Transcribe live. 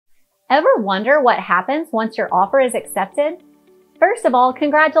Ever wonder what happens once your offer is accepted? First of all,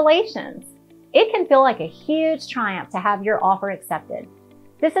 congratulations! It can feel like a huge triumph to have your offer accepted.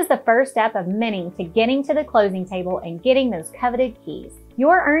 This is the first step of many to getting to the closing table and getting those coveted keys.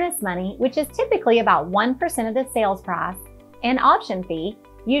 Your earnest money, which is typically about 1% of the sales price, and option fee,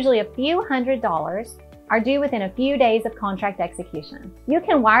 usually a few $100s, are due within a few days of contract execution. You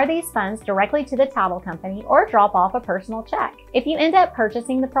can wire these funds directly to the title company or drop off a personal check. If you end up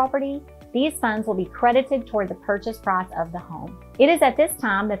purchasing the property, these funds will be credited toward the purchase price of the home. It is at this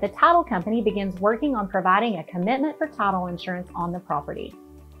time that the title company begins working on providing a commitment for title insurance on the property.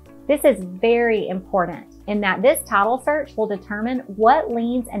 This is very important in that this title search will determine what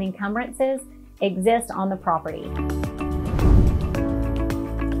liens and encumbrances exist on the property.